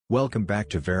Welcome back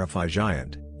to Verify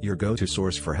Giant, your go-to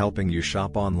source for helping you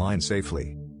shop online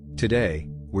safely. Today,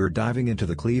 we're diving into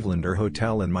the Clevelander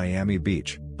Hotel in Miami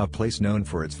Beach, a place known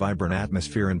for its vibrant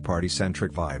atmosphere and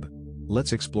party-centric vibe.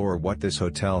 Let's explore what this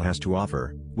hotel has to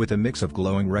offer, with a mix of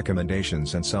glowing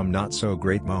recommendations and some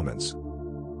not-so-great moments.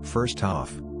 First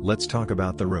off, let's talk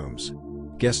about the rooms.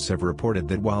 Guests have reported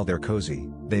that while they're cozy,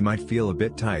 they might feel a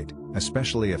bit tight,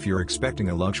 especially if you're expecting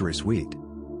a luxury suite.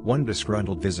 One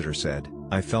disgruntled visitor said,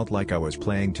 "I felt like I was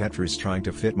playing Tetris trying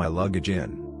to fit my luggage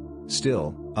in."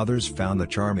 Still, others found the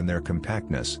charm in their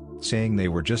compactness, saying they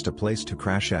were just a place to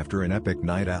crash after an epic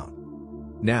night out.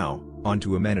 Now, on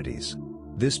to amenities.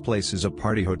 This place is a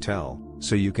party hotel,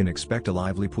 so you can expect a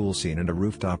lively pool scene and a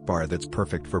rooftop bar that's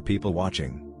perfect for people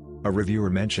watching. A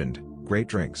reviewer mentioned, "Great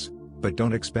drinks, but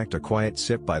don't expect a quiet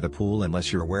sip by the pool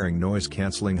unless you're wearing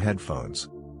noise-canceling headphones."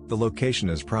 The location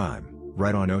is prime,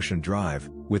 right on Ocean Drive,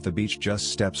 with the beach just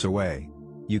steps away.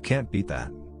 You can't beat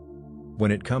that.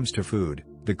 When it comes to food,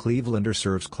 the Clevelander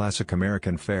serves classic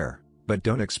American fare, but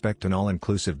don't expect an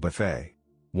all-inclusive buffet.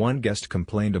 One guest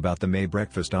complained about the May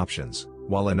breakfast options,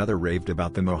 while another raved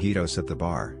about the mojitos at the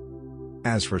bar.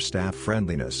 As for staff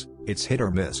friendliness, it's hit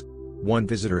or miss. One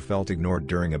visitor felt ignored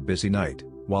during a busy night,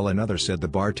 while another said the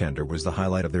bartender was the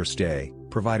highlight of their stay,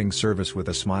 providing service with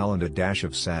a smile and a dash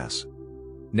of sass.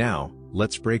 Now,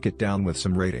 let's break it down with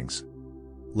some ratings.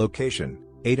 Location: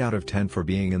 8 out of 10 for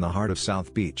being in the heart of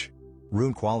South Beach.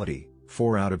 Room quality: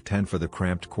 4 out of 10 for the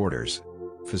cramped quarters.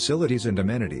 Facilities and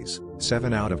amenities: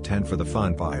 7 out of 10 for the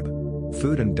fun vibe.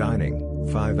 Food and dining: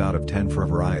 5 out of 10 for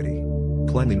variety.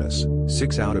 Cleanliness: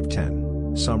 6 out of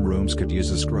 10. Some rooms could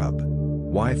use a scrub.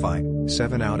 Wi-Fi: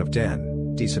 7 out of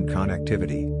 10. Decent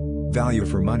connectivity. Value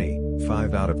for money: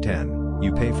 5 out of 10.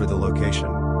 You pay for the location.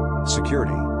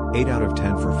 Security: 8 out of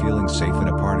 10 for feeling safe in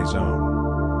a party zone.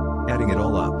 Adding it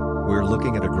all up, we're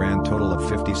looking at a grand total of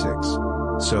 56.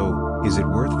 So, is it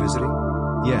worth visiting?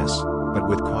 Yes, but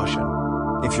with caution.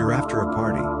 If you're after a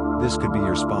party, this could be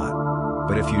your spot.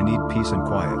 But if you need peace and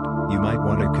quiet, you might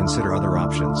want to consider other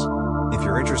options. If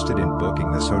you're interested in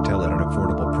booking this hotel at an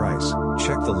affordable price,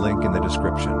 check the link in the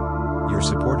description. Your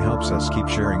support helps us keep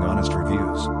sharing honest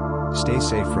reviews. Stay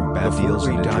safe from bad deals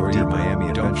and enjoy your Miami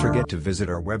adventure. Don't forget to visit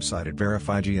our website at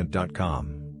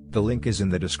verifygiant.com. The link is in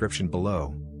the description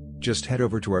below. Just head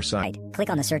over to our site,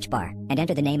 click on the search bar, and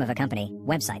enter the name of a company,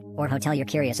 website, or hotel you're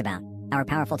curious about. Our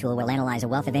powerful tool will analyze a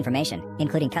wealth of information,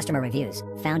 including customer reviews,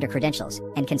 founder credentials,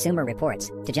 and consumer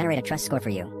reports, to generate a trust score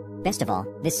for you. Best of all,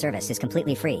 this service is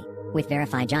completely free. With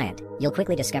Verify Giant, you'll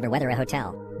quickly discover whether a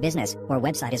hotel, business, or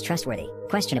website is trustworthy,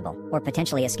 questionable, or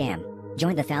potentially a scam.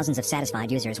 Join the thousands of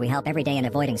satisfied users we help every day in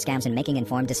avoiding scams and making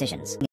informed decisions.